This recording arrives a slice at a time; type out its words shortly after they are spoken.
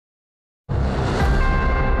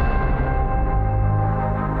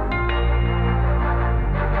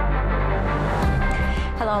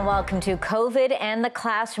And welcome to COVID and the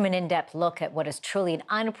Classroom, an in-depth look at what is truly an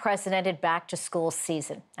unprecedented back-to-school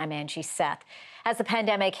season. I'm Angie Seth. As the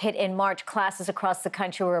pandemic hit in March, classes across the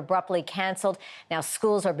country were abruptly canceled. Now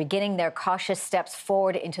schools are beginning their cautious steps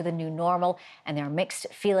forward into the new normal, and there are mixed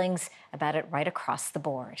feelings about it right across the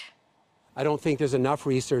board. I don't think there's enough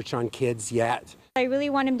research on kids yet. I really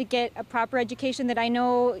want him to get a proper education that I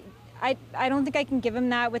know I don't think I can give him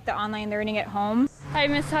that with the online learning at home. I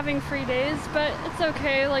miss having free days, but it's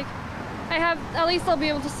okay. At least I'll be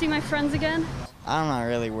able to see my friends again. I'm not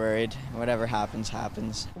really worried. Whatever happens,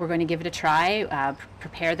 happens. We're going to give it a try,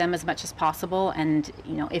 prepare them as much as possible, and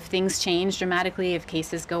if things change dramatically, if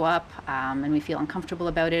cases go up and we feel uncomfortable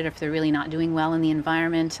about it, if they're really not doing well in the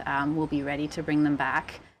environment, we'll be ready to bring them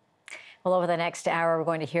back. Well, over the next hour, we're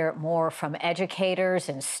going to hear more from educators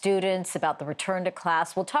and students about the return to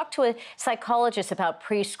class. We'll talk to a psychologist about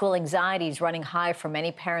preschool anxieties running high for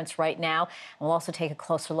many parents right now. And we'll also take a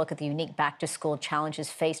closer look at the unique back-to-school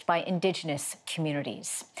challenges faced by Indigenous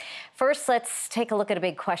communities. First, let's take a look at a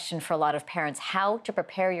big question for a lot of parents: how to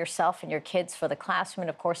prepare yourself and your kids for the classroom.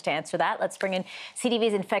 And of course, to answer that, let's bring in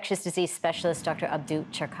CTV's infectious disease specialist, Dr. Abdu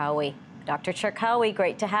Sharkawy. Dr. Sharkawy,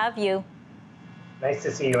 great to have you. Nice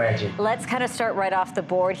to see you, Angie. Let's kind of start right off the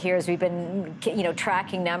board here as we've been,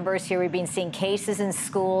 tracking numbers here. We've been seeing cases in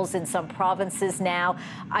schools in some provinces now.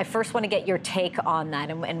 I first want to get your take on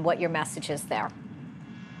that and what your message is there.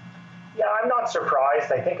 Yeah, I'm not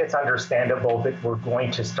surprised. I think it's understandable that we're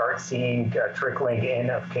going to start seeing trickling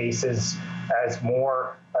in of cases as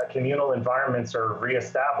more communal environments are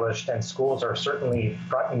reestablished, and schools are certainly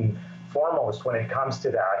front and foremost when it comes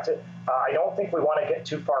to that. I don't think we want to get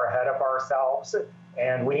too far ahead of ourselves,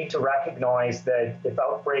 and we need to recognize that if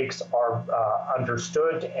outbreaks are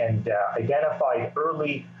understood and identified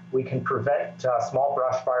early, we can prevent small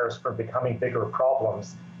brush fires from becoming bigger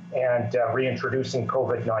problems and reintroducing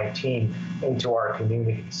COVID-19 into our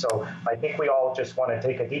community. So I think we all just want to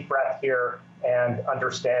take a deep breath here and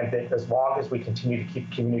understand that as long as we continue to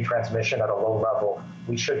keep community transmission at a low level,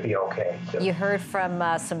 we should be okay. You heard from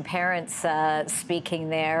some parents speaking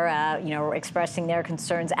there, expressing their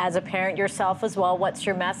concerns. As a parent yourself as well, what's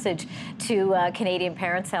your message to Canadian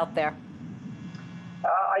parents out there?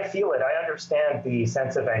 I feel it. I understand the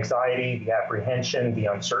sense of anxiety, the apprehension, the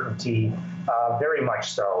uncertainty, very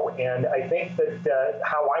much so. And I think that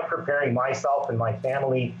how I'm preparing myself and my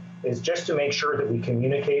family is just to make sure that we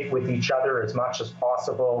communicate with each other as much as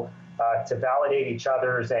possible, to validate each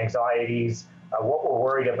other's anxieties, what we're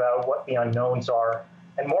worried about, what the unknowns are,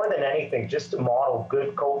 and more than anything, just to model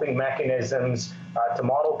good coping mechanisms, to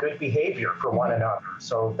model good behavior for one another.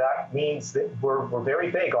 So that means that we're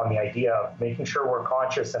very big on the idea of making sure we're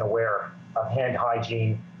conscious and aware of hand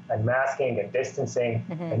hygiene and masking and distancing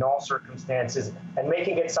in all circumstances, and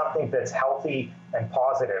making it something that's healthy and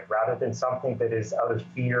positive rather than something that is out of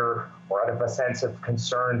fear or out of a sense of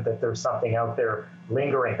concern that there's something out there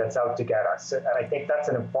lingering that's out to get us. And I think that's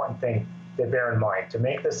an important thing to bear in mind, to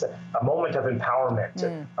make this a moment of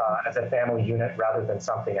empowerment as a family unit rather than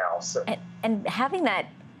something else. And having that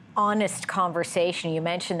honest conversation, you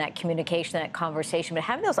mentioned that communication, that conversation, but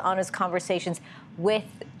having those honest conversations with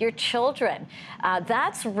your children,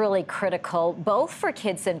 that's really critical, both for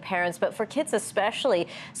kids and parents, but for kids especially,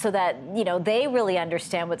 so that, they really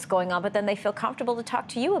understand what's going on, but then they feel comfortable to talk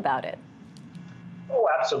to you about it. Oh,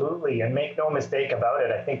 absolutely. And make no mistake about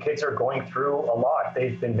it, I think kids are going through a lot.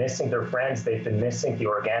 They've been missing their friends. They've been missing the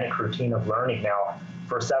organic routine of learning now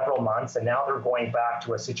for several months. And now they're going back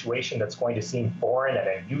to a situation that's going to seem foreign and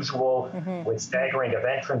unusual, with staggering of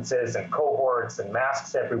entrances and cohorts and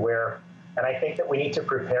masks everywhere. And I think that we need to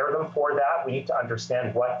prepare them for that. We need to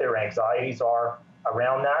understand what their anxieties are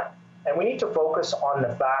around that. And we need to focus on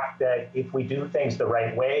the fact that if we do things the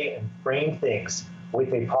right way and frame things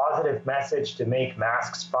with a positive message to make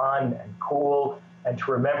masks fun and cool, and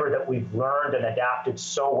to remember that we've learned and adapted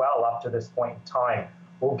so well up to this point in time,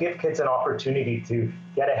 we'll give kids an opportunity to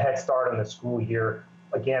get a head start on the school year,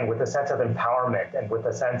 again, with a sense of empowerment and with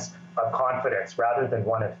a sense of confidence rather than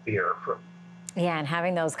one of fear. Yeah, and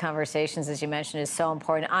having those conversations, as you mentioned, is so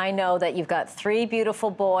important. I know that you've got 3 beautiful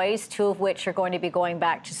boys, 2 of which are going to be going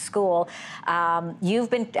back to school. You've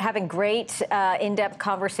been having great in-depth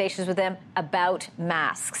conversations with them about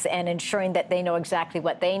masks and ensuring that they know exactly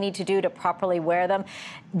what they need to do to properly wear them.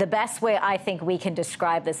 The best way I think we can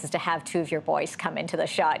describe this is to have two of your boys come into the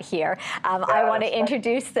shot here. I want to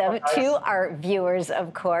introduce them to our viewers,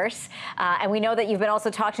 of course. And we know that you've been also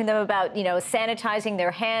talking to them about, sanitizing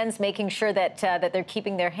their hands, making sure that that they're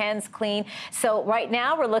keeping their hands clean. So right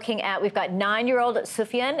now we're looking at, we've got 9-year-old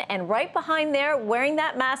Sufyan, and right behind there, wearing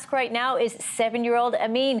that mask right now, is 7-year-old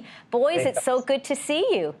Amin. Boys, it's so good to see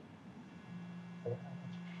you.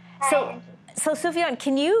 So Sufyan,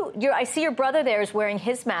 can I see your brother there is wearing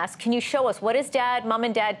his mask. Can you show us what his mom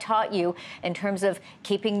and dad taught you in terms of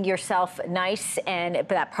keeping yourself nice and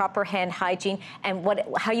that proper hand hygiene, and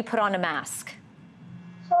how you put on a mask?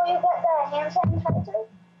 So you get the hand sanitizer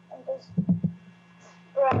and just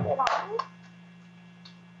rub it on.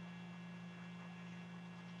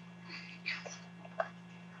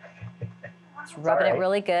 Just rubbing it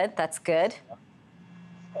really good. That's good.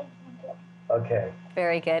 Okay.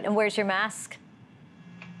 Very good. And where's your mask?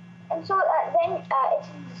 And so then it's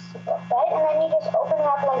in this bed, and then you just open it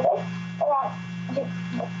up like this, and then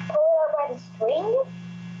you pull it out by the string.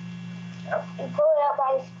 Yep. You pull it out by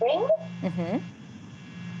the string. Mm-hmm.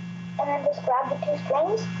 And then just grab the 2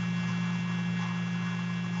 strings.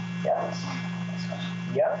 Yes.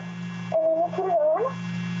 Yeah. And then you put it on.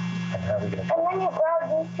 And how are we going to? And then you grab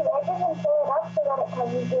these 2 edges and pull it up so that it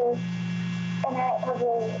covers your. And then it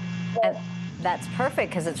covers. And that's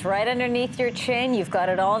perfect, because it's right underneath your chin. You've got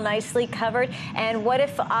it all nicely covered. And what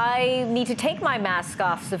if I need to take my mask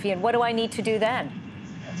off, Sufyan? What do I need to do then?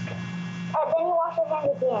 That's good. Then you wash your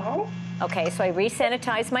hands again. Okay, so I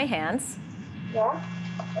re-sanitize my hands. Yeah.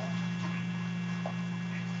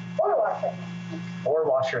 Or wash it. Or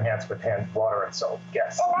wash your hands with water and soap.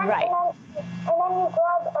 Yes. And then, right. And then you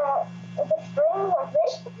grab the string like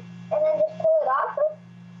this, and then just pull it off,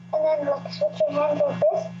 and then switch your hands like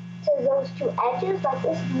this to those 2 edges like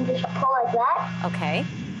this, and you just pull like that. Okay.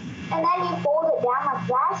 And then you fold it down like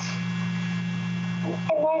that,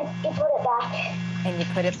 and then you put it back. And you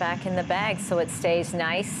put it back in the bag so it stays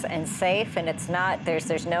nice and safe, and it's not,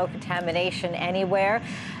 there's no contamination anywhere.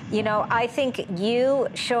 I think you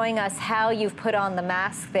showing us how you've put on the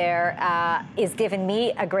mask there is giving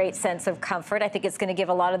me a great sense of comfort. I think it's going to give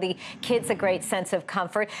a lot of the kids a great sense of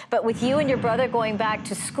comfort. But with you and your brother going back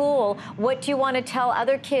to school, what do you want to tell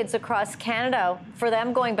other kids across Canada for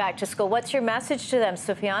them going back to school? What's your message to them,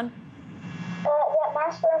 Sufyan? That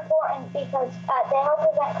masks are important because they help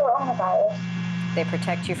prevent coronavirus. They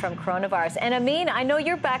protect you from coronavirus. And Amin, I know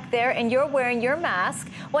you're back there and you're wearing your mask.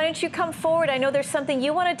 Why don't you come forward? I know there's something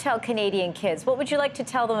you want to tell Canadian kids. What would you like to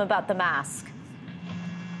tell them about the mask?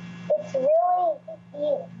 It's really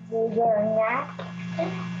easy wearing mask.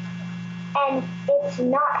 And it's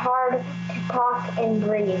not hard to talk and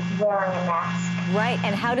breathe wearing a mask. Right.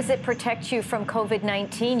 And how does it protect you from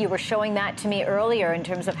COVID-19? You were showing that to me earlier in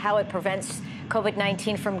terms of how it prevents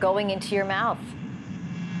COVID-19 from going into your mouth.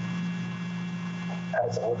 How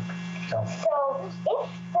does it work?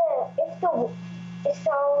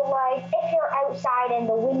 If you're outside and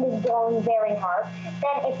the wind is blowing very hard,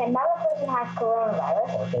 then if another person has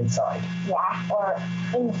coronavirus, Or inside. Yeah, or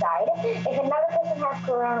inside. If another person has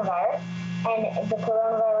coronavirus and the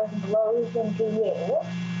coronavirus blows into you,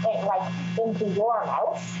 into your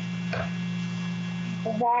mouth,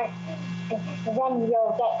 then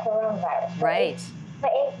you'll get coronavirus. Right.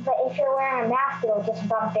 But if you're wearing a mask, it'll just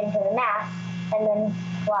bump into the mask and then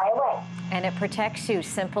fly away. And it protects you,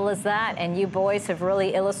 simple as that. And you boys have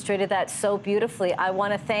really illustrated that so beautifully. I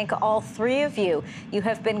want to thank all 3 of you. You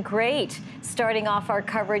have been great starting off our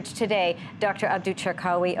coverage today. Dr. Abdu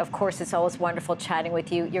Sharkawy, of course, it's always wonderful chatting with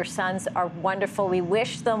you. Your sons are wonderful. We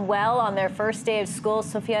wish them well on their first day of school.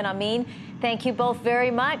 Sufyan and Amin, thank you both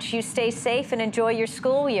very much. You stay safe and enjoy your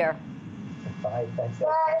school year. Bye. Thanks.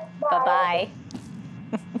 Bye. Bye-bye.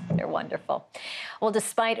 They're wonderful. Well,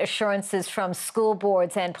 despite assurances from school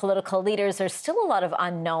boards and political leaders, there's still a lot of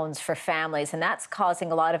unknowns for families, and that's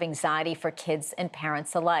causing a lot of anxiety for kids and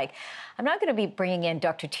parents alike. I'm now going to be bringing in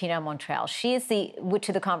Dr. Tina Montreal. She is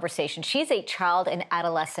to the conversation. She's a child and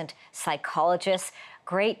adolescent psychologist.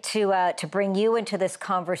 Great to bring you into this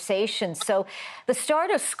conversation. So the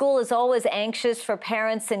start of school is always anxious for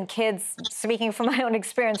parents and kids. Speaking from my own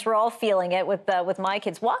experience, we're all feeling it with my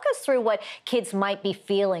kids. Walk us through what kids might be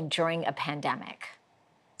feeling during a pandemic.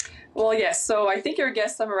 Well, yes. So I think your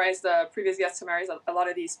previous guest summarized a lot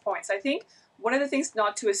of these points. I think one of the things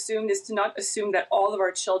not to assume is to not assume that all of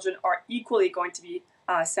our children are equally going to be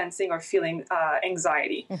sensing or feeling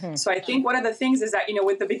anxiety. Mm-hmm. So I think one of the things is that,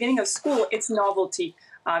 with the beginning of school, it's novelty.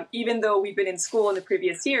 Even though we've been in school in the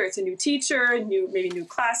previous year, it's a new teacher, maybe new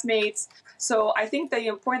classmates. So I think the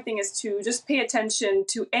important thing is to just pay attention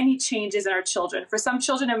to any changes in our children. For some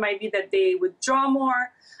children, it might be that they withdraw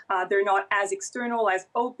more. They're not as external, as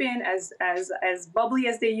open, as bubbly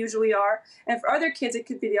as they usually are. And for other kids, it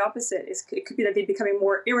could be the opposite. It could be that they're becoming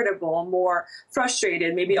more irritable, more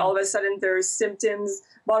frustrated. Maybe all of a sudden there's symptoms,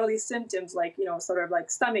 bodily symptoms, like, sort of like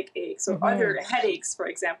stomach aches or other headaches, for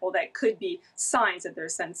example, that could be signs that they're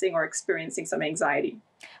sensing or experiencing some anxiety.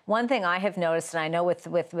 One thing I have noticed, and I know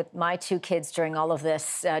with my two kids during all of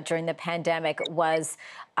this, during the pandemic, was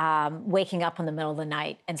waking up in the middle of the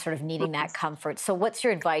night and sort of needing that comfort. So what's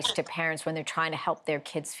your advice to parents when they're trying to help their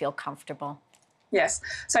kids feel comfortable? Yes.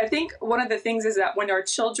 So I think one of the things is that when our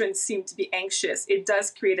children seem to be anxious, it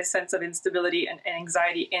does create a sense of instability and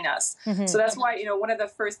anxiety in us. So that's why, one of the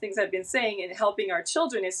first things I've been saying in helping our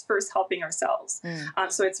children is first helping ourselves.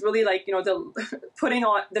 So it's really like, putting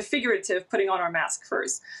on our mask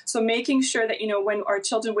first. So making sure that, when our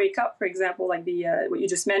children wake up, for example, like what you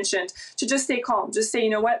just mentioned, to just stay calm, just say,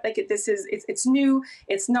 what, like it's new,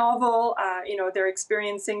 it's novel, they're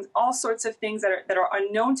experiencing all sorts of things that are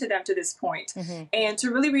unknown to them to this point. And to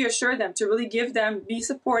really reassure them, to really give them, be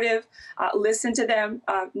supportive, listen to them,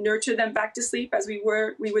 nurture them back to sleep as we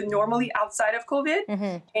would normally outside of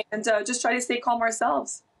COVID, and just try to stay calm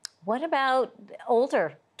ourselves. What about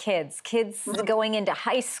older kids going into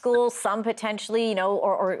high school, some potentially,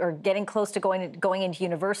 or getting close to going into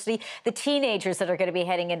university, the teenagers that are going to be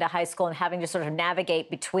heading into high school and having to sort of navigate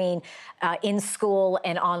between in school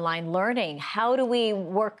and online learning? How do we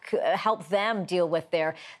help them deal with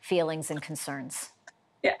their feelings and concerns?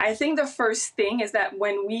 Yeah, I think the first thing is that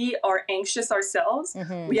when we are anxious ourselves,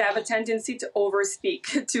 we have a tendency to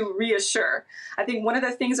overspeak, to reassure. I think one of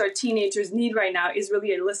the things our teenagers need right now is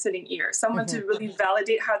really a listening ear, someone to really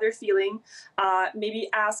validate how they're feeling, maybe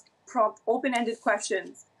ask prompt, open-ended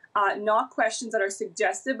questions, not questions that are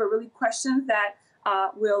suggestive, but really questions that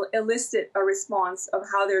will elicit a response of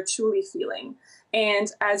how they're truly feeling.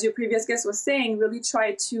 And as your previous guest was saying, really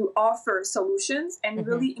try to offer solutions and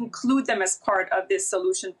really include them as part of this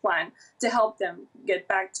solution plan to help them get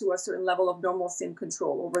back to a certain level of normalcy and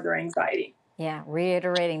control over their anxiety. Yeah,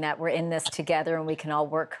 reiterating that we're in this together and we can all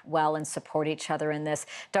work well and support each other in this.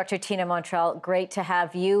 Dr. Tina Montreal, great to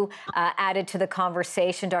have you added to the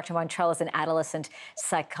conversation. Dr. Montreal is an adolescent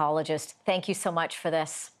psychologist. Thank you so much for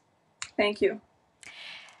this. Thank you.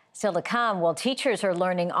 Still to come, well, teachers are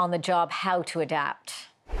learning on the job how to adapt.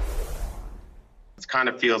 It kind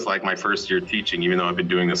of feels like my first year teaching, even though I've been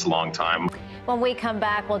doing this a long time. When we come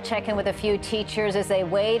back, we'll check in with a few teachers as they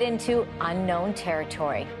wade into unknown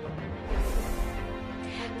territory.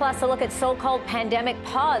 Plus, a look at so-called pandemic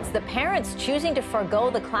pods, the parents choosing to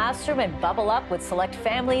forgo the classroom and bubble up with select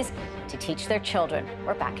families to teach their children.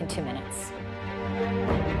 We're back in 2 minutes.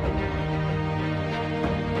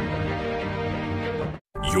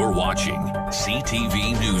 You're watching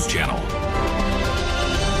CTV News Channel.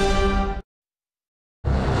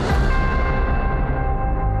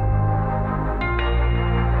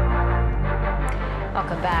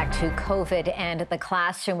 Welcome back to COVID and the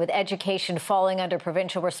classroom. With education falling under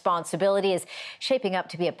provincial responsibility, is shaping up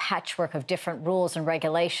to be a patchwork of different rules and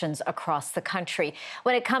regulations across the country.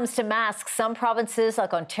 When it comes to masks, some provinces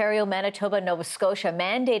like Ontario, Manitoba, Nova Scotia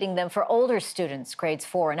mandating them for older students, grades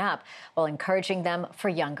 4 and up, while encouraging them for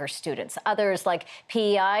younger students. Others like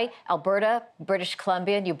PEI, Alberta, British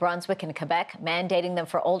Columbia, New Brunswick and Quebec mandating them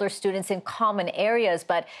for older students in common areas,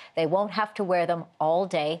 but they won't have to wear them all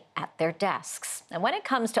day at their desks. And when it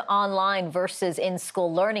comes to online versus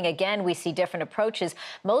in-school learning, again, we see different approaches.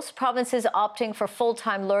 Most provinces opting for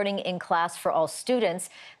full-time learning in class for all students.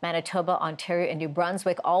 Manitoba, Ontario, and New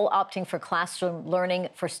Brunswick all opting for classroom learning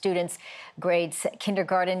for students grades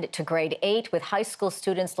kindergarten to grade 8, with high school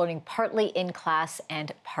students learning partly in class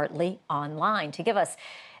and partly online. To give us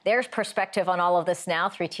their perspective on all of this now,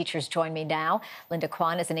 3 teachers join me now. Linda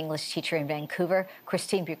Kwan is an English teacher in Vancouver.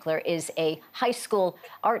 Christine Buchler is a high school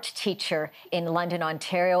art teacher in London,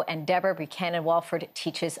 Ontario. And Deborah Buchanan-Walford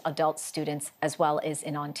teaches adult students as well as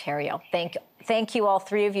in Ontario. Thank you, all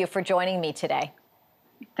 3 of you, for joining me today.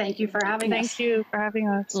 Thank you for having us. Thank you for having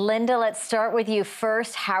us. Linda, let's start with you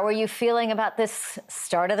first. How are you feeling about this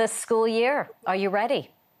start of the school year? Are you ready?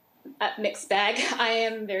 Mixed bag. I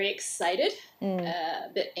am very excited, a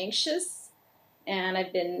bit anxious, and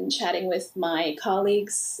I've been chatting with my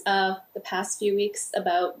colleagues the past few weeks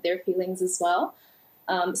about their feelings as well.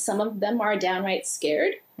 Some of them are downright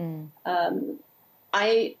scared.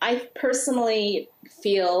 I personally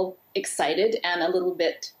feel excited and a little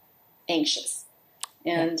bit anxious.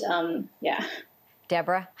 And yeah.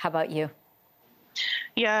 Deborah, how about you?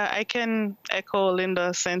 Yeah, I can echo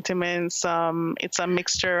Linda's sentiments. It's a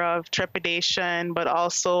mixture of trepidation, but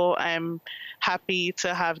also I'm happy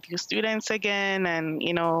to have new students again and,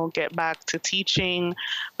 get back to teaching.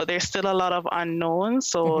 But there's still a lot of unknowns.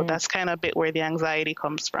 So that's kind of a bit where the anxiety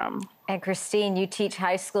comes from. And Christine, you teach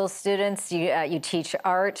high school students, you teach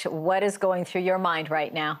art. What is going through your mind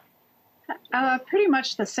right now? Pretty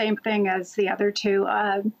much the same thing as the other two.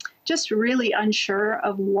 Just really unsure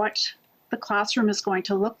of what the classroom is going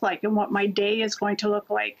to look like and what my day is going to look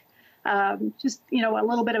like. Just, a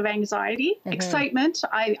little bit of anxiety, excitement.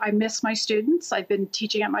 I miss my students. I've been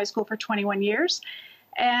teaching at my school for 21 years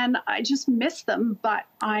and I just miss them, but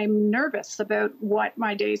I'm nervous about what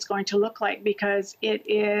my day is going to look like because it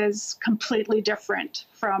is completely different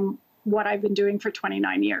from what I've been doing for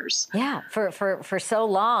 29 years. Yeah, for so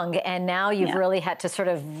long. And now you've really had to sort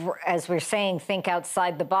of, as we're saying, think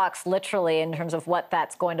outside the box, literally, in terms of what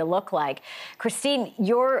that's going to look like. Christine,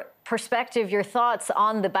 your perspective, your thoughts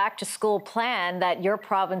on the back to school plan that your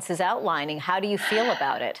province is outlining. How do you feel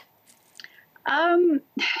about it? I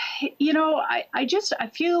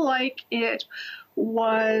feel like it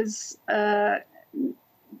was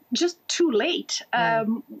just too late.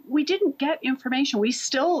 We didn't get information. We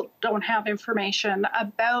still don't have information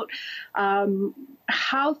about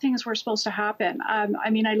how things were supposed to happen.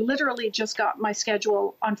 I literally just got my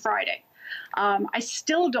schedule on Friday. I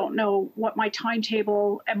still don't know what my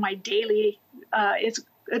timetable and my daily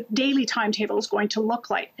timetable is going to look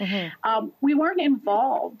like. We weren't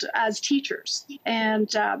involved as teachers, and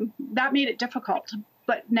that made it difficult.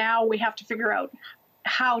 But now we have to figure out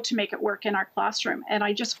how to make it work in our classroom. And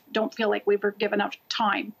I just don't feel like we were given enough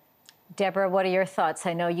time. Deborah, what are your thoughts?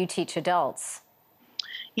 I know you teach adults.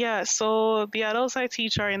 Yeah, so the adults I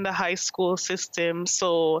teach are in the high school system.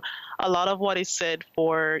 So a lot of what is said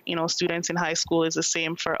for, students in high school is the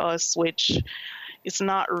same for us, which is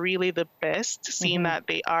not really the best, seeing that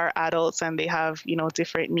they are adults and they have,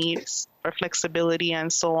 different needs for flexibility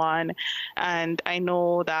and so on. And I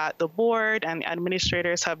know that the board and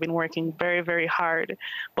administrators have been working very, very hard.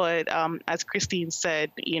 But as Christine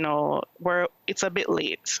said, it's a bit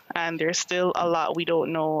late and there's still a lot we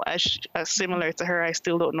don't know. As similar to her, I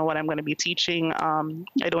still don't know what I'm going to be teaching.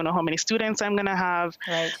 I don't know how many students I'm going to have.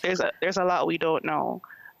 Right. There's a lot we don't know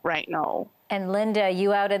right now. And Linda,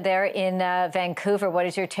 you outed there in Vancouver. What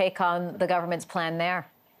is your take on the government's plan there?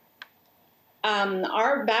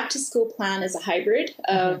 Our back to school plan is a hybrid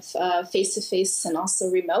of face-to-face and also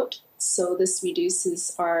remote. So this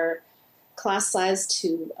reduces our class size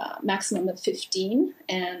to a maximum of 15.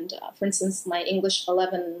 And for instance, my English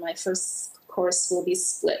 11, my first course will be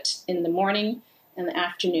split in the morning and the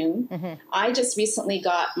afternoon. I just recently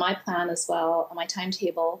got my plan as well, my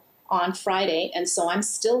timetable, on Friday. And so I'm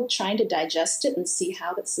still trying to digest it and see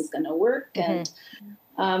how this is going to work. And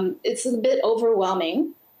it's a bit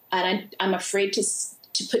overwhelming. And I'm afraid to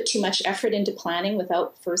put too much effort into planning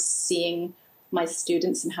without first seeing my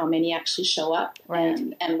students and how many actually show up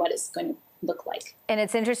and what it's going to look like. And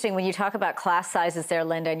it's interesting when you talk about class sizes there,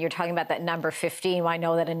 Linda, and you're talking about that number 15. I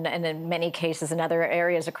know that in many cases in other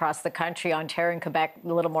areas across the country, Ontario and Quebec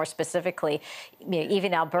a little more specifically,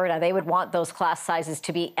 even Alberta, they would want those class sizes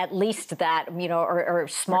to be at least that, or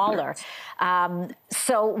smaller.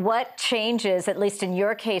 So what changes, at least in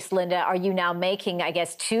your case, Linda, are you now making, I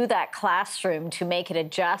guess, to that classroom to make it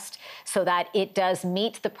adjust so that it does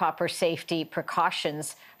meet the proper safety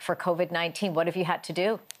precautions for COVID-19? What have you had to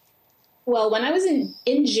do? Well, when I was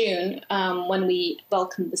in June, when we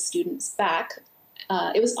welcomed the students back,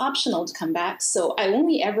 it was optional to come back. So I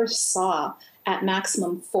only ever saw at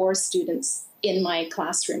maximum 4 students in my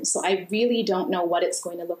classroom. So I really don't know what it's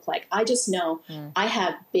going to look like. I just know I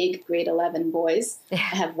have big grade 11 boys. I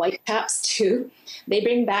have white caps too. They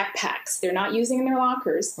bring backpacks. They're not using their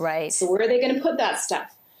lockers. Right. So where are they going to put that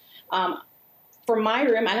stuff? For my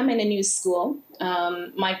room, I'm in a new school.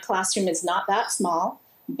 My classroom is not that small.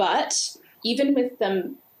 But even with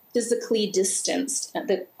them physically distanced,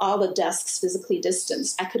 all the desks physically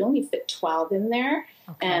distanced, I could only fit 12 in there.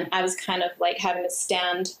 Okay. And I was kind of like having to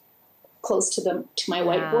stand close to my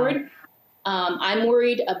whiteboard. I'm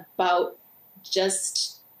worried about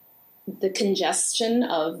just the congestion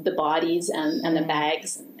of the bodies and the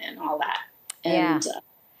bags and all that. And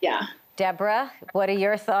Deborah, what are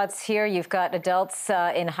your thoughts here? You've got adults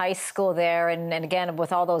in high school there, and again,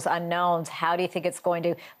 with all those unknowns, how do you think it's going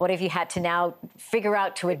to, what have you had to now figure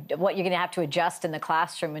out what you're going to have to adjust in the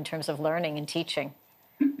classroom in terms of learning and teaching?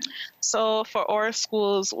 So for our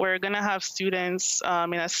schools, we're going to have students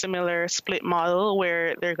in a similar split model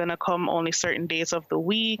where they're going to come only certain days of the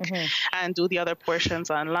week and do the other portions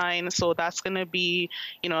online. So that's going to be,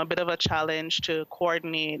 a bit of a challenge to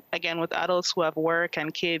coordinate, again, with adults who have work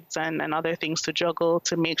and kids and other things to juggle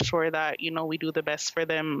to make sure that, we do the best for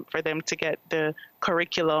them to get the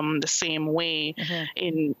curriculum the same way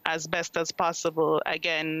in as best as possible.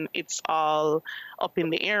 Again, it's all up in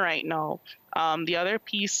the air right now. The other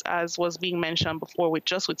piece, as was being mentioned before, with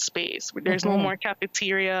space, there's no more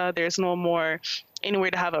cafeteria, there's no more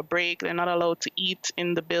anywhere to have a break. They're not allowed to eat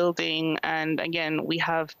in the building. And again, we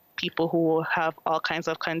have people who have all kinds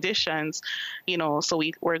of conditions, so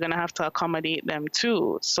we're going to have to accommodate them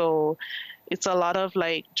too. So it's a lot of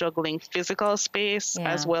juggling physical space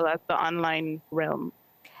as well as the online realm.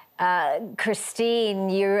 Christine,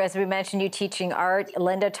 as we mentioned, you teaching art.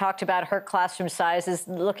 Linda talked about her classroom sizes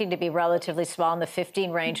looking to be relatively small in the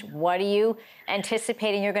 15 range. What are you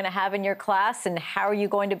anticipating you're going to have in your class, and how are you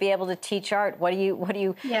going to be able to teach art? What are you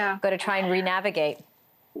going to try and re-navigate?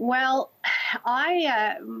 Well,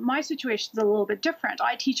 my situation is a little bit different.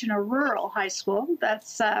 I teach in a rural high school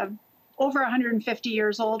that's over 150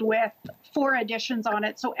 years old with 4 additions on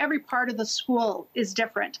it. So every part of the school is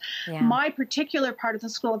different. Yeah. My particular part of the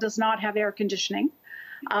school does not have air conditioning.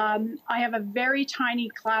 I have a very tiny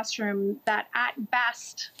classroom that at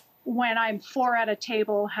best, when I'm 4 at a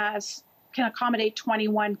table, can accommodate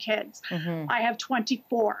 21 kids. I have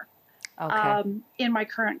 24. In my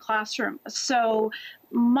current classroom. So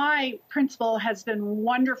my principal has been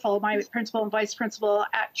wonderful, my principal and vice principal,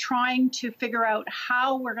 at trying to figure out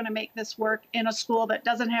how we're going to make this work in a school that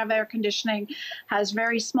doesn't have air conditioning, has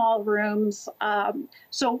very small rooms.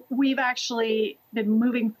 So we've actually been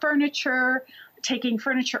moving furniture, taking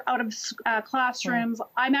furniture out of classrooms.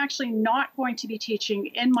 I'm actually not going to be teaching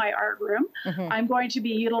in my art room. I'm going to be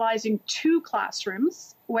utilizing 2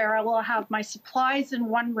 classrooms where I will have my supplies in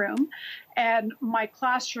one room and my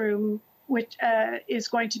classroom, which is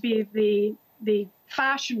going to be the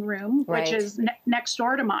fashion room, which is next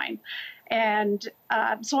door to mine. And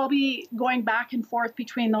so I'll be going back and forth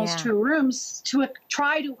between those 2 rooms to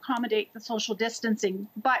try to accommodate the social distancing.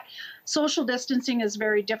 But social distancing is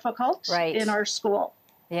very difficult in our school.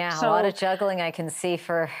 Yeah, so, a lot of juggling I can see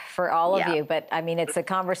for all of you. But, I mean, it's a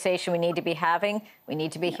conversation we need to be having. We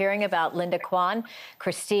need to be hearing about Linda Kwan,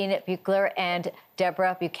 Christine Buechler, and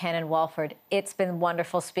Deborah Buchanan-Walford. It's been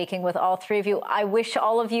wonderful speaking with all 3 of you. I wish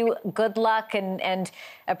all of you good luck and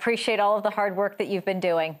appreciate all of the hard work that you've been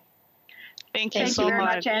doing. Thank you so very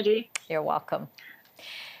much, Angie. You're welcome.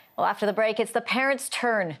 Well, after the break, it's the parents'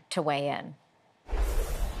 turn to weigh in.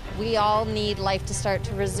 We all need life to start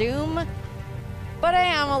to resume, but I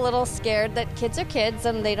am a little scared that kids are kids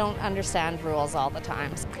and they don't understand rules all the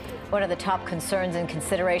time. What are the top concerns and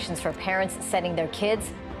considerations for parents sending their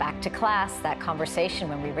kids back to class? That conversation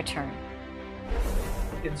when we return.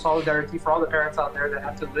 In solidarity for all the parents out there that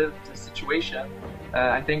have to live this situation.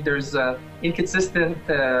 I think there's inconsistent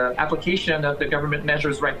application of the government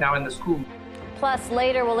measures right now in the school. Plus,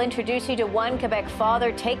 later we'll introduce you to one Quebec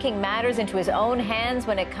father taking matters into his own hands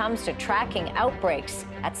when it comes to tracking outbreaks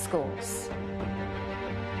at schools.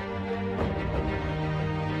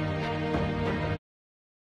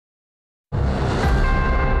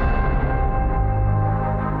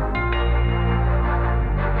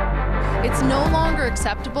 It's no longer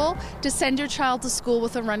acceptable to send your child to school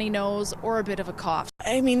with a runny nose or a bit of a cough.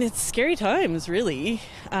 I mean, it's scary times, really.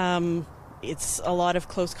 It's a lot of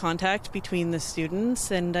close contact between the students,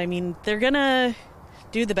 and I mean, they're gonna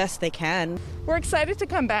do the best they can. We're excited to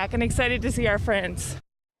come back and excited to see our friends.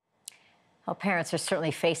 Well, parents are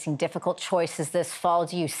certainly facing difficult choices this fall.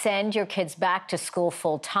 Do you send your kids back to school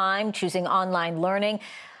full time, choosing online learning?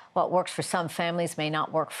 What works for some families may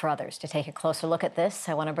not work for others. To take a closer look at this,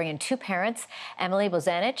 I want to bring in 2 parents. Emily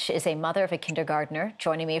Bozanich is a mother of a kindergartner,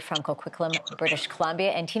 joining me from Coquitlam, British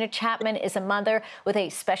Columbia. And Tina Chapman is a mother with a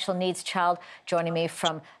special needs child, joining me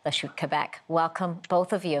from La Chute, Quebec. Welcome,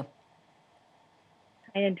 both of you.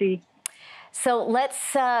 Hi, Angie. So let's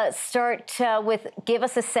start with, give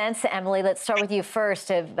us a sense, Emily, let's start with you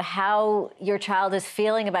first, of how your child is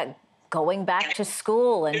feeling about going back to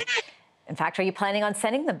school. And in fact, are you planning on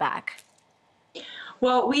sending them back?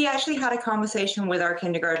 Well, we actually had a conversation with our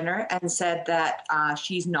kindergartner and said that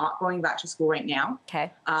she's not going back to school right now,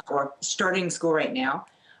 or starting school right now.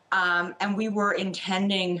 And we were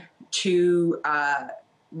intending to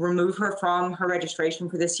remove her from her registration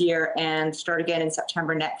for this year and start again in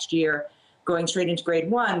September next year, going straight into grade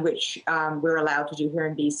 1, which we're allowed to do here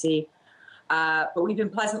in BC. But we've been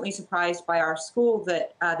pleasantly surprised by our school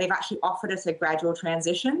that they've actually offered us a gradual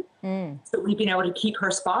transition. So we've been able to keep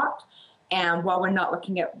her spot. And while we're not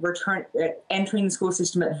looking at entering the school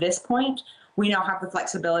system at this point, we now have the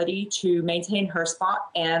flexibility to maintain her spot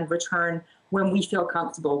and return when we feel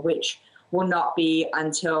comfortable, which will not be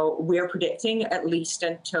until we're predicting at least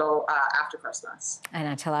until after Christmas. And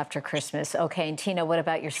until after Christmas. Okay, and Tina, what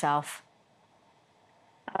about yourself?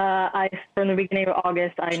 From the beginning of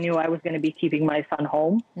August, I knew I was going to be keeping my son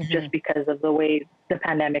home just because of the way the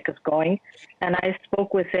pandemic is going. And I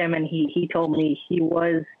spoke with him, and he told me he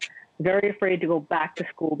was very afraid to go back to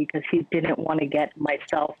school because he didn't want to get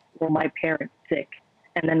myself or my parents sick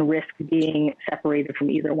and then risk being separated from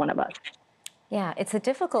either one of us. Yeah, it's a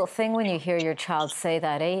difficult thing when you hear your child say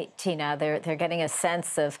that, eh, Tina? They're getting a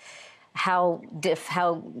sense of how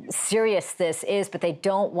serious this is, but they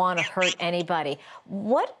don't want to hurt anybody.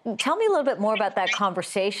 Tell me a little bit more about that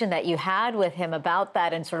conversation that you had with him about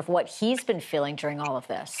that and sort of what he's been feeling during all of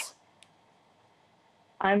this.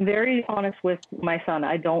 I'm very honest with my son.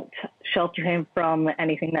 I don't shelter him from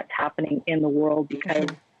anything that's happening in the world because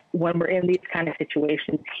when we're in these kind of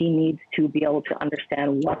situations, he needs to be able to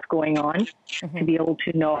understand what's going on, to be able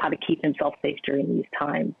to know how to keep himself safe during these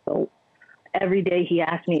times. So every day he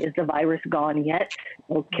asks me, is the virus gone yet?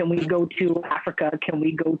 Well, can we go to Africa? Can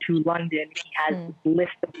we go to London? He has a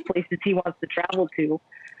list of places he wants to travel to,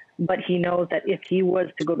 but he knows that if he was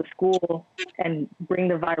to go to school and bring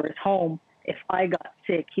the virus home, if I got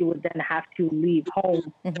sick, he would then have to leave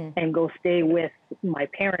home and go stay with my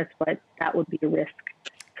parents, but that would be a risk.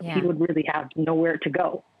 Yeah. He would really have nowhere to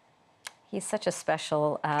go. He's such a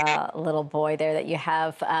special little boy there that you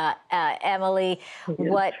have. Emily,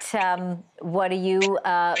 what are you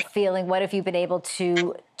feeling? What have you been able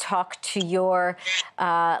to talk to your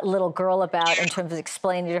little girl about in terms of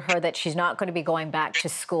explaining to her that she's not going to be going back to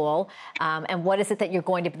school? And what is it that you're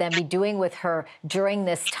going to then be doing with her during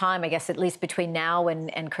this time, I guess, at least between now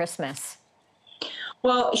and Christmas?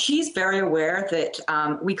 Well, she's very aware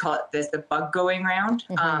that we call it the bug going round.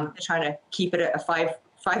 They're trying to keep it at a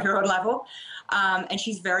five-year-old level. And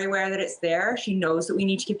she's very aware that it's there. She knows that we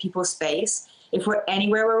need to give people space. If we're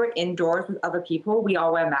anywhere where we're indoors with other people, we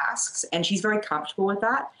all wear masks, and she's very comfortable with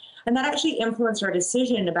that. And that actually influenced our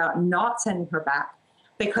decision about not sending her back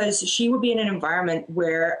because she would be in an environment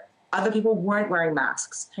where other people weren't wearing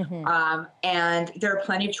masks. And there are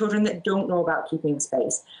plenty of children that don't know about keeping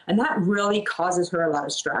space. And that really causes her a lot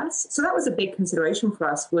of stress. So that was a big consideration for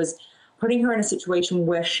us, was putting her in a situation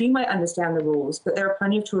where she might understand the rules, but there are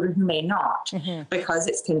plenty of children who may not because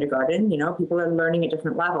it's kindergarten, people are learning at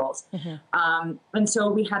different levels. And so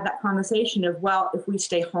we had that conversation of, well, if we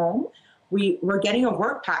stay home, we're getting a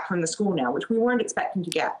work pack from the school now, which we weren't expecting to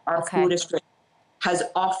get. Our school district has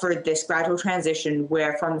offered this gradual transition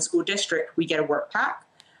where from the school district, we get a work pack.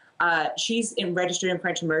 She's registered in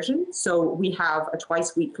French immersion, so we have a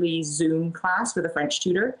twice weekly Zoom class with a French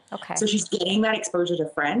tutor. So she's getting that exposure to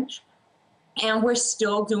French. And we're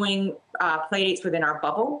still doing play dates within our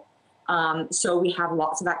bubble. So we have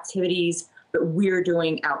lots of activities that we're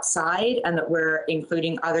doing outside and that we're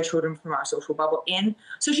including other children from our social bubble in.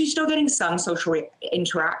 So she's still getting some social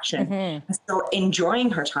interaction. So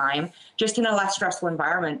enjoying her time just in a less stressful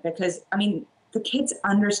environment because, the kids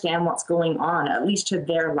understand what's going on, at least to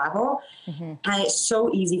their level. And it's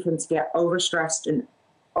so easy for them to get overstressed and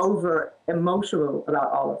over emotional about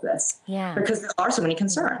all of this because there are so many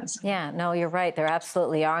concerns. Yeah, no, you're right. There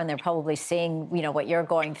absolutely are. And they're probably seeing, what you're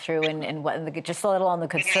going through and just a little on the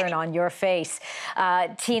concern on your face.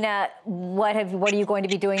 Tina, what are you going to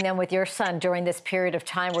be doing then with your son during this period of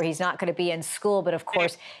time where he's not going to be in school, but of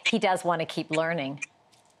course he does want to keep learning?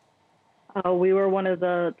 We were one of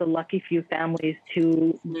the lucky few families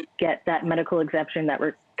to get that medical exemption that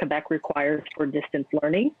Quebec requires for distance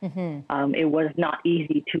learning. It was not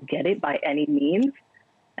easy to get it by any means.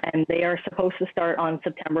 And they are supposed to start on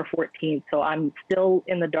September 14th. So I'm still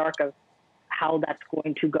in the dark of how that's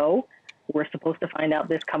going to go. We're supposed to find out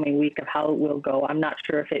this coming week of how it will go. I'm not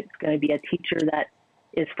sure if it's going to be a teacher that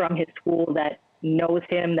is from his school that knows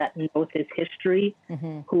him, that knows his history,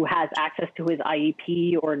 who has access to his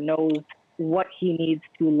IEP or knows what he needs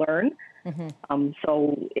to learn.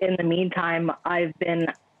 So in the meantime, I've been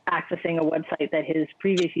accessing a website that his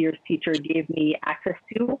previous year's teacher gave me access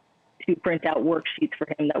to print out worksheets for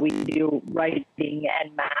him that we do writing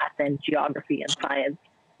and math and geography and science.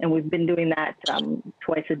 And we've been doing that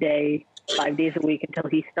twice a day, 5 days a week until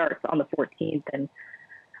he starts on the 14th. And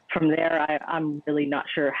from there, I'm really not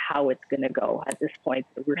sure how it's going to go at this point.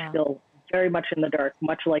 We're still very much in the dark,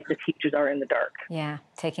 much like the teachers are in the dark. Yeah,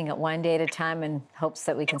 taking it one day at a time in hopes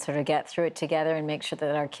that we can sort of get through it together and make sure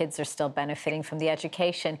that our kids are still benefiting from the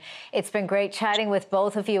education. It's been great chatting with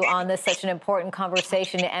both of you on this, such an important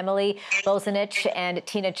conversation. Emily Bozenich and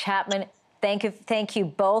Tina Chapman, thank you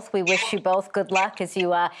both. We wish you both good luck as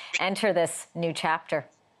you enter this new chapter.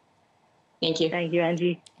 Thank you. Thank you,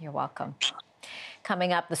 Angie. You're welcome.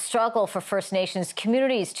 Coming up, the struggle for First Nations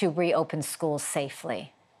communities to reopen schools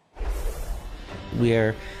safely.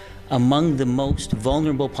 We're among the most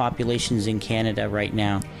vulnerable populations in Canada right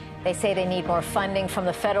now. They say they need more funding from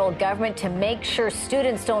the federal government to make sure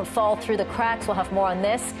students don't fall through the cracks. We'll have more on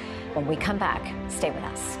this when we come back. Stay with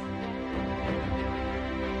us.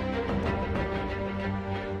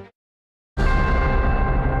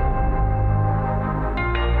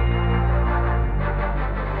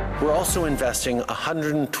 We're also investing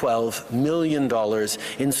 $112 million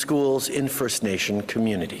in schools in First Nation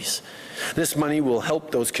communities. This money will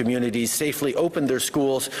help those communities safely open their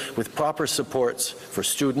schools with proper supports for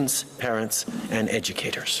students, parents, and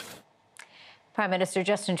educators. Prime Minister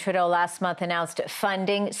Justin Trudeau last month announced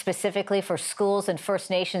funding specifically for schools and First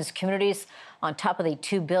Nations communities on top of the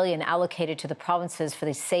 $2 billion allocated to the provinces for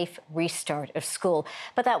the safe restart of school.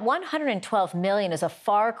 But that $112 million is a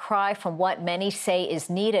far cry from what many say is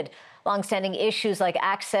needed. Longstanding issues like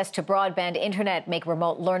access to broadband internet make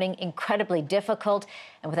remote learning incredibly difficult.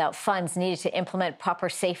 And without funds needed to implement proper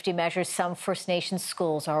safety measures, some First Nations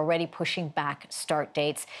schools are already pushing back start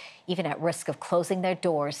dates, even at risk of closing their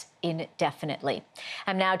doors indefinitely.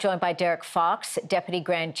 I'm now joined by Derek Fox, Deputy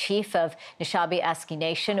Grand Chief of Nishnawbe-Aski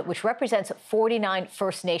Nation, which represents 49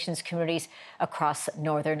 First Nations communities across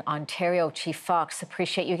Northern Ontario. Chief Fox,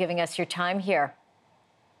 appreciate you giving us your time here.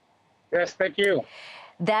 Yes, thank you.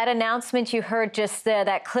 That announcement you heard just there,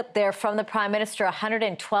 that clip there from the Prime Minister,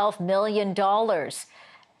 $112 million.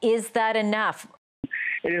 Is that enough?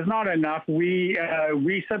 It is not enough. We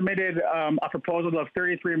submitted a proposal of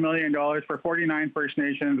 $33 million for 49 First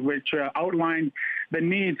Nations, which outlined the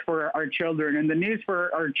needs for our children. And the needs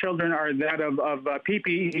for our children are that of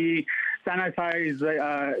PPE,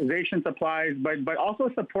 sanitization supplies, but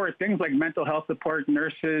also support, things like mental health support,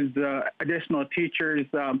 nurses, additional teachers,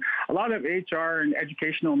 a lot of HR and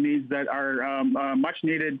educational needs that are much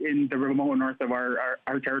needed in the remote north of our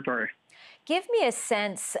territory. Give me a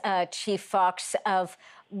sense, Chief Fox, of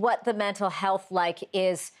what the mental health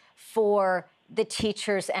is for the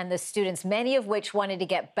teachers and the students, many of which wanted to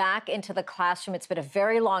get back into the classroom. It's been a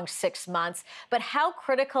very long 6 months, but how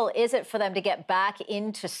critical is it for them to get back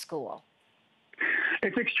into school?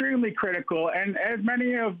 It's extremely critical, and as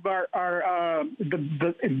many of the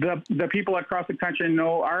people across the country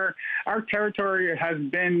know, our territory has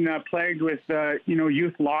been plagued with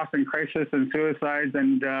youth loss and crisis and suicides,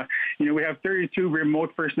 and we have 32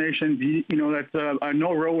 remote First Nations. That's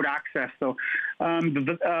no road access. So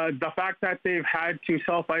the fact that they've had to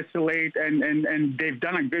self-isolate and they've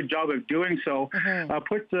done a good job of doing so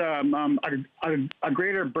puts a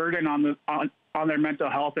greater burden on their mental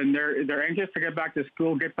health, and they're anxious to get back to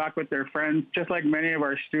school, get back with their friends, just like many of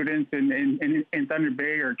our students in Thunder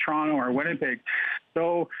Bay or Toronto or Winnipeg.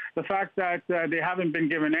 So the fact that they haven't been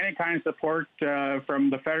given any kind of support from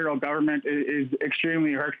the federal government is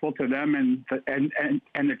extremely hurtful to them and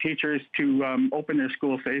the teachers to open their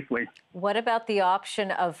schools safely. What about the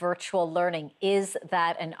option of virtual learning? Is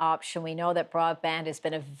that an option? We know that broadband has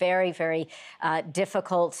been a very, very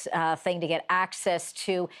difficult thing to get access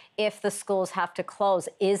to if the schools have to close.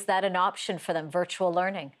 Is that an option for them, virtual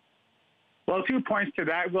learning? Well, 2 points to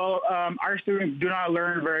that. Well, our students do not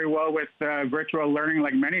learn very well with virtual learning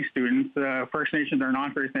like many students, First Nations or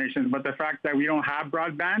non-First Nations, but the fact that we don't have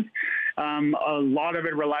broadband, a lot of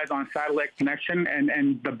it relies on satellite connection,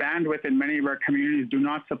 and the bandwidth in many of our communities do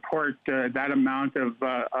not support that amount of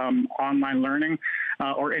online learning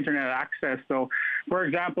or internet access. So, for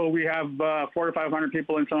example, we have 400 to 500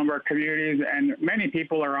 people in some of our communities, and many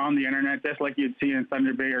people are on the internet, just like you'd see in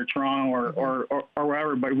Thunder Bay or Toronto or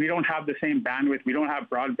wherever, but we don't have the same bandwidth. We don't have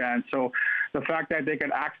broadband. So the fact that they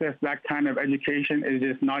could access that kind of education is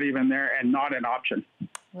just not even there and not an option.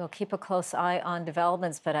 We'll keep a close eye on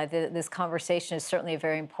developments, but this conversation is certainly a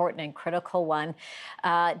very important and critical one.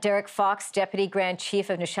 Derek Fox, Deputy Grand Chief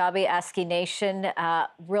of Nishnawbe-Aski Nation,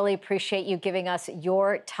 really appreciate you giving us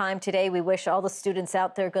your time today. We wish all the students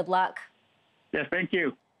out there good luck. Yes, thank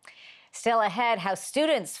you. Still ahead, how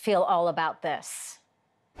students feel all about this.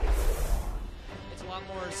 It's a lot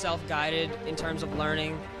more self-guided in terms of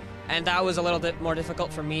learning, and that was a little bit more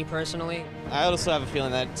difficult for me personally. I also have a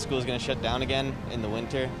feeling that school is going to shut down again in the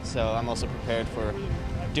winter, so I'm also prepared for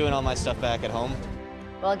doing all my stuff back at home.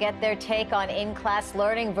 We'll get their take on in-class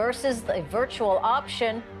learning versus the virtual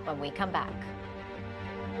option when we come back.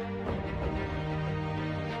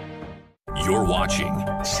 You're watching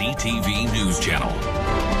CTV News Channel.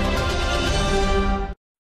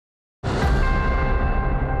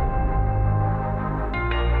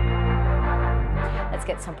 Let's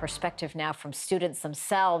get some perspective now from students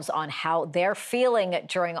themselves on how they're feeling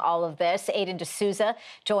during all of this. Aiden D'Souza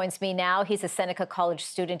joins me now. He's a Seneca College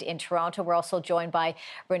student in Toronto. We're also joined by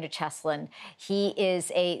Brenda Cheslin. He is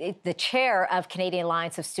the chair of Canadian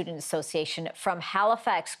Alliance of Student Association from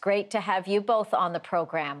Halifax. Great to have you both on the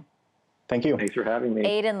program. Thank you. Thanks for having me.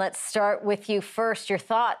 Aiden, let's start with you first. Your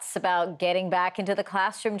thoughts about getting back into the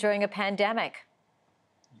classroom during a pandemic?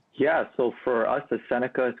 Yeah, so for us at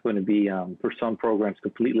Seneca, it's going to be, for some programs,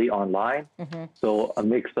 completely online. So a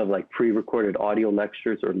mix of like pre-recorded audio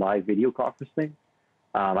lectures or live video conferencing.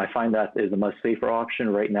 I find that is a much safer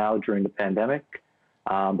option right now during the pandemic,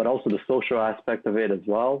 but also the social aspect of it as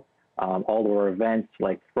well. All of our events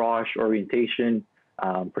like Frosh, orientation,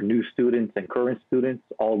 for new students and current students,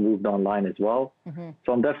 all moved online as well.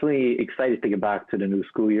 So I'm definitely excited to get back to the new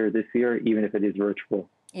school year this year, even if it is virtual.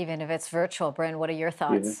 Even if it's virtual. Bryn, what are your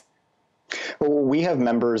thoughts? Yeah. Well, we have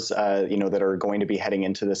members, that are going to be heading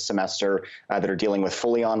into this semester that are dealing with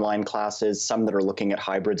fully online classes, some that are looking at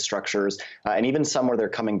hybrid structures, and even some where they're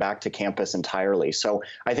coming back to campus entirely. So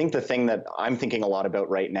I think the thing that I'm thinking a lot about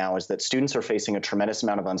right now is that students are facing a tremendous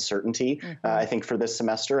amount of uncertainty, I think, for this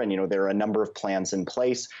semester. And, there are a number of plans in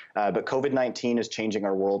place, but COVID-19 is changing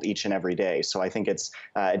our world each and every day. So I think it's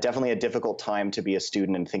definitely a difficult time to be a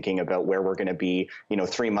student and thinking about where we're going to be,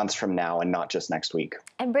 3 months from now and not just next week.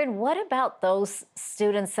 And Bryn, what about those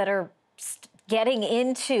students that are getting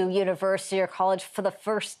into university or college for the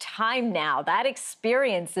first time now? That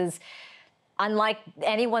experience is unlike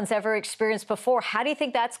anyone's ever experienced before. How do you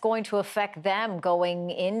think that's going to affect them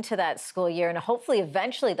going into that school year? And hopefully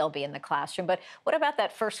eventually they'll be in the classroom. But what about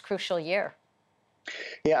that first crucial year?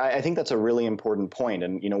 Yeah, I think that's a really important point.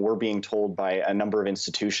 And, we're being told by a number of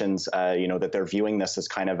institutions, that they're viewing this as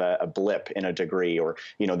kind of a blip in a degree, or,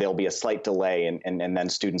 there'll be a slight delay and then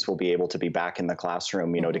students will be able to be back in the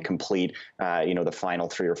classroom, to complete, the final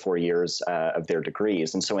 3 or 4 years of their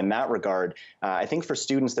degrees. And so in that regard, I think for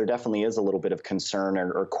students, there definitely is a little bit of concern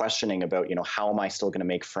or questioning about, how am I still going to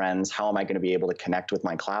make friends? How am I going to be able to connect with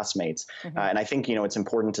my classmates? And I think, it's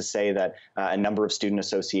important to say that a number of student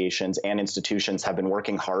associations and institutions have been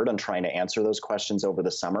working hard on trying to answer those questions over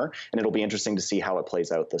the summer, and it'll be interesting to see how it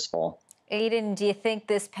plays out this fall. Aiden, do you think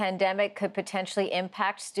this pandemic could potentially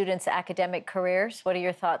impact students' academic careers? What are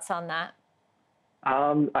your thoughts on that?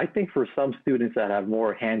 I think for some students that have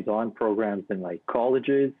more hands-on programs in like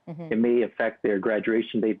colleges, it may affect their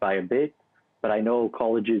graduation date by a bit, but I know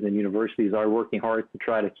colleges and universities are working hard to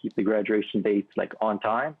try to keep the graduation dates like on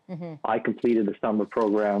time. I completed the summer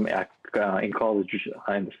program in college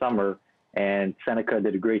in the summer, and Seneca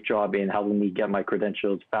did a great job in helping me get my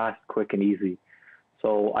credentials fast, quick, and easy.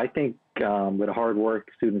 So I think with hard work,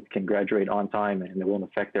 students can graduate on time and it won't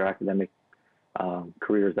affect their academic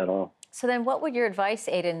careers at all. So then what would your advice,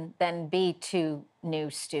 Aiden, then be to new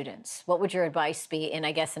students? What would your advice be in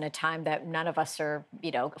a time that none of us are,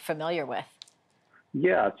 familiar with?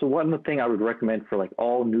 Yeah, so one thing I would recommend for like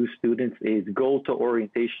all new students is go to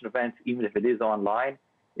orientation events, even if it is online.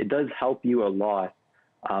 It does help you a lot.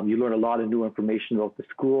 You learn a lot of new information about the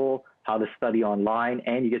school, how to study online,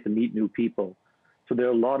 and you get to meet new people. So there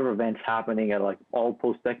are a lot of events happening at like all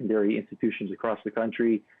post-secondary institutions across the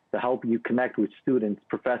country to help you connect with students,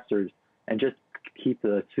 professors, and just keep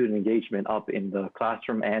the student engagement up in the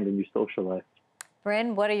classroom and in your social life.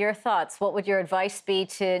 Bryn, what are your thoughts? What would your advice be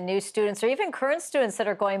to new students or even current students that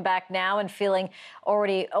are going back now and feeling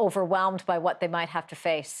already overwhelmed by what they might have to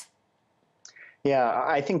face? Yeah,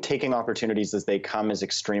 I think taking opportunities as they come is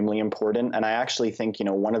extremely important. And I actually think,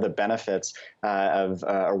 one of the benefits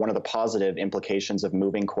or one of the positive implications of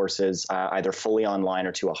moving courses either fully online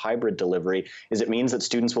or to a hybrid delivery is it means that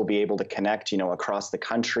students will be able to connect, across the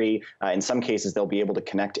country. In some cases, they'll be able to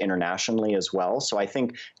connect internationally as well. So I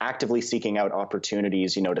think actively seeking out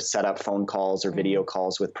opportunities, to set up phone calls or video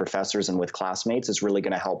calls with professors and with classmates is really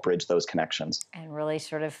going to help bridge those connections. And really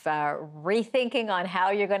sort of rethinking on how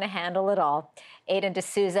you're going to handle it all. Aiden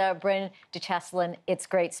D'Souza, Bryn Cheslin, it's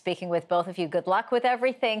great speaking with both of you. Good luck with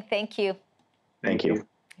everything. Thank you. Thank you.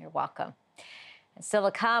 You're welcome. And still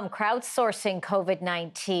to come, crowdsourcing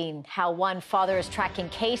COVID-19, how one father is tracking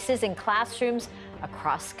cases in classrooms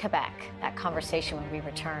across Quebec. That conversation when we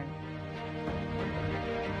return.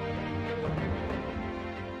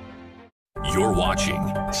 You're watching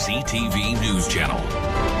CTV News Channel.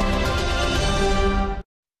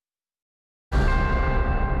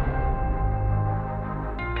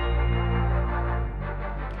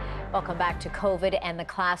 Welcome back to COVID and the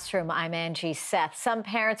Classroom. I'm Angie Seth. Some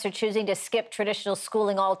parents are choosing to skip traditional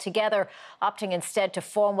schooling altogether, opting instead to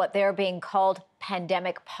form what they're being called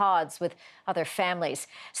pandemic pods with other families.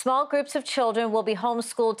 Small groups of children will be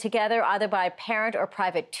homeschooled together either by a parent or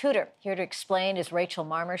private tutor. Here to explain is Rachel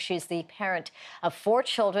Marmer. She's the parent of 4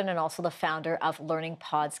 children and also the founder of Learning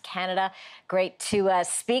Pods Canada. Great to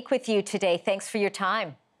speak with you today. Thanks for your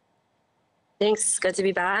time. Thanks. Good to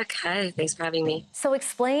be back. Hi. Thanks for having me. So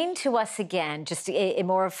explain to us again, just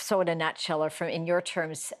more of so in a nutshell or in your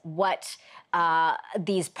terms, what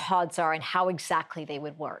these pods are and how exactly they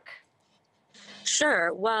would work.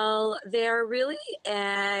 Sure. Well, they're really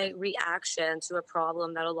a reaction to a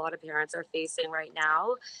problem that a lot of parents are facing right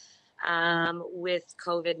now with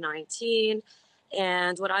COVID-19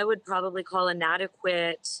 and what I would probably call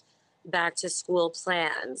inadequate back to school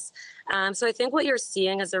plans. So I think what you're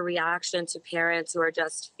seeing is a reaction to parents who are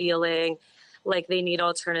just feeling like they need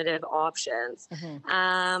alternative options.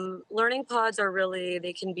 Learning pods are really,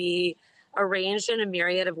 they can be arranged in a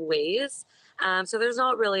myriad of ways. So there's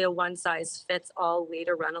not really a one-size-fits-all way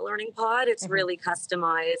to run a learning pod. It's really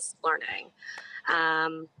customized learning.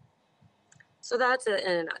 So that's it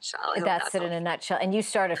in a nutshell. That's it in a nutshell. And you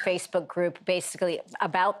started a Facebook group basically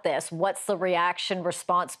about this. What's the reaction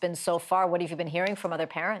response been so far? What have you been hearing from other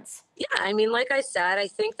parents? Yeah, I mean, like I said, I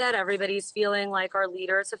think that everybody's feeling like our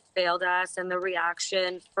leaders have failed us, and the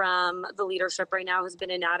reaction from the leadership right now has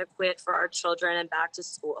been inadequate for our children and back to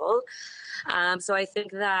school. So I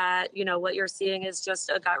think that, you know, what you're seeing is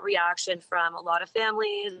just a gut reaction from a lot of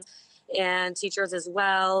families and teachers as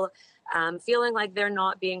well. Feeling like they're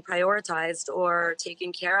not being prioritized or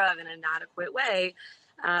taken care of in an adequate way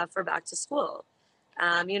for back to school.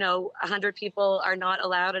 You know, 100 people are not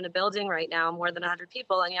allowed in a building right now, more than 100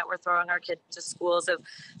 people, and yet we're throwing our kids to schools of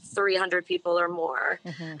 300 people or more.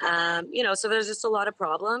 You know, so there's just a lot of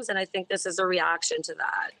problems, and I think this is a reaction to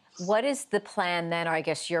that. What is the plan then, or I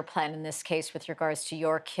guess your plan in this case with regards to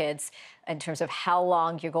your kids in terms of how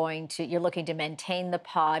long you're looking to maintain the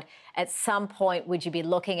pod? At some point, would you be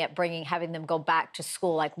looking at having them go back to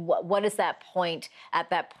school? Like what is that point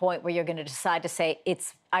where you're going to decide to say,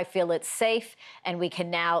 I feel it's safe and we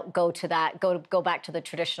can now go back to the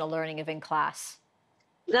traditional learning of in class?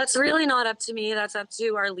 That's really not up to me. That's up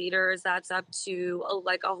to our leaders. That's up to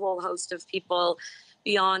a whole host of people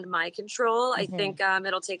beyond my control. I think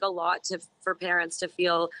it'll take a lot for parents to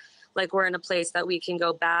feel like we're in a place that we can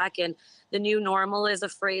go back. And the new normal is a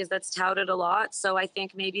phrase that's touted a lot. So I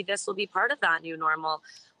think maybe this will be part of that new normal.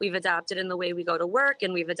 We've adapted in the way we go to work,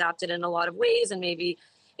 and we've adapted in a lot of ways, and maybe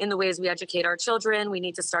in the ways we educate our children, we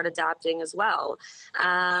need to start adapting as well.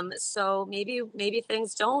 So maybe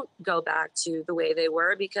things don't go back to the way they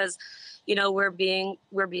were because, you know, we're being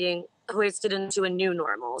hoisted into a new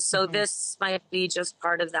normal. So this might be just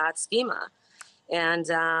part of that schema. And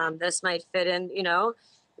this might fit in, you know,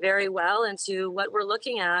 very well into what we're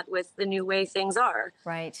looking at with the new way things are.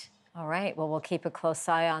 Right. All right. Well, we'll keep a close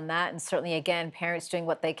eye on that. And certainly, again, parents doing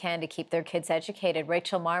what they can to keep their kids educated.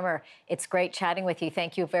 Rachel Marmer, it's great chatting with you.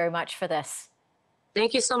 Thank you very much for this.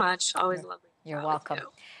 Thank you so much. Always lovely. You're welcome.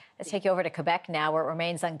 Let's take you over to Quebec now, where it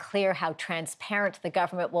remains unclear how transparent the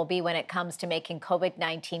government will be when it comes to making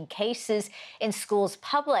COVID-19 cases in schools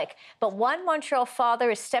public. But one Montreal father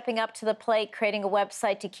is stepping up to the plate, creating a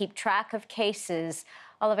website to keep track of cases.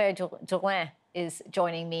 Olivier Drouin is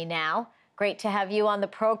joining me now. Great to have you on the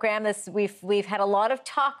program. We've had a lot of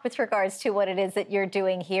talk with regards to what it is that you're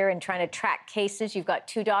doing here and trying to track cases. You've got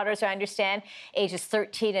 2 daughters, I understand, ages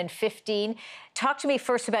 13 and 15. Talk to me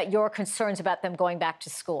first about your concerns about them going back to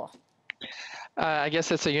school. I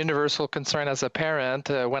guess it's a universal concern as a parent.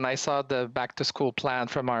 When I saw the back-to-school plan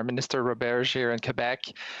from our Minister Robert here in Quebec,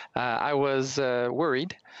 I was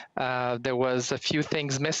worried. There was a few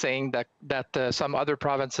things missing that some other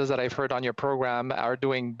provinces that I've heard on your program are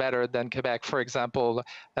doing better than Quebec. For example,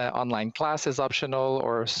 online class is optional,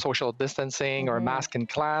 or social distancing, or mask in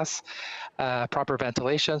class, proper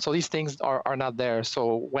ventilation. So these things are not there.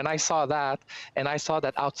 So when I saw that, and I saw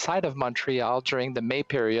that outside of Montreal during the May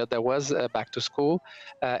period, there was back to school,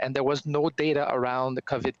 and there was no data around the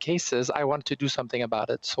COVID cases, I wanted to do something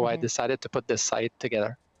about it. So I decided to put this site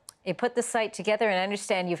together. You put the site together, and I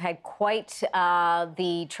understand you've had quite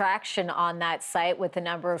the traction on that site with the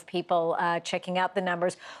number of people checking out the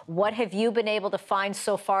numbers. What have you been able to find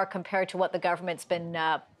so far compared to what the government's been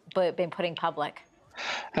putting public?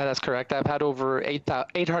 That's correct. I've had over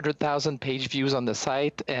 800,000 page views on the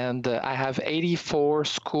site, and I have 84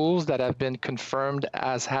 schools that have been confirmed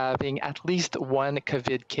as having at least one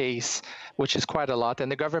COVID case, which is quite a lot. And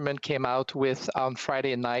the government came out with on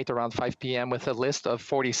Friday night around 5 p.m. with a list of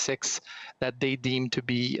 46 that they deem to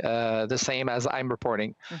be the same as I'm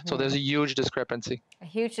reporting. So there's a huge discrepancy. A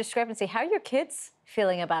huge discrepancy. How are your kids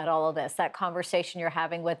feeling about all of this? That conversation you're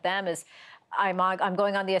having with them is, I'm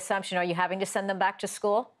going on the assumption, are you having to send them back to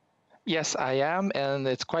school? Yes, I am, and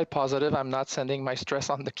it's quite positive. I'm not sending my stress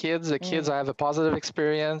on the kids. The kids, I have a positive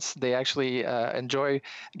experience. They actually enjoy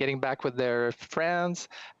getting back with their friends.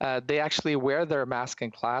 They actually wear their mask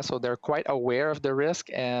in class, so they're quite aware of the risk,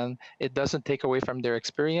 and it doesn't take away from their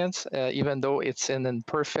experience. Even though it's an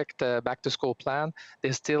imperfect back-to-school plan,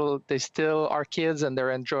 they still are kids, and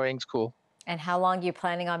they're enjoying school. And how long are you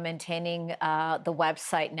planning on maintaining the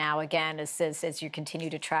website now, again, as you continue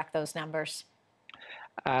to track those numbers?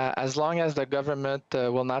 As long as the government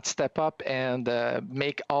will not step up and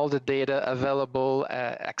make all the data available,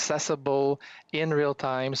 accessible in real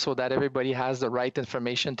time so that everybody has the right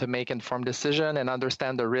information to make informed decision and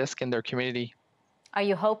understand the risk in their community. Are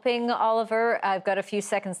you hoping, Oliver, I've got a few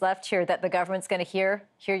seconds left here, that the government's going to hear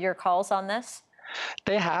your calls on this?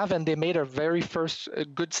 They have, and they made a very first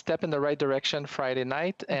good step in the right direction Friday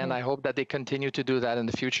night, and I hope that they continue to do that in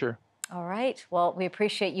the future. All right. Well, we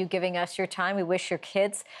appreciate you giving us your time. We wish your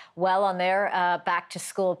kids well on their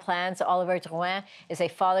back-to-school plans. Oliver Drouin is a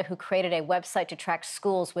father who created a website to track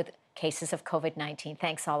schools with cases of COVID-19.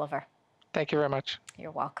 Thanks, Oliver. Thank you very much.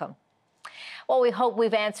 You're welcome. Well, we hope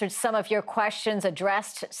we've answered some of your questions,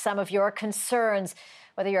 addressed some of your concerns,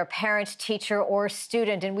 whether you're a parent, teacher, or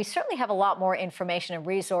student. And we certainly have a lot more information and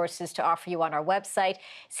resources to offer you on our website,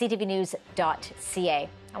 ctvnews.ca.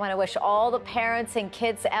 I want to wish all the parents and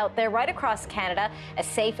kids out there right across Canada a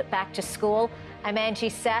safe back to school. I'm Angie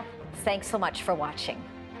Seth. Thanks so much for watching.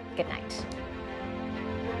 Good night.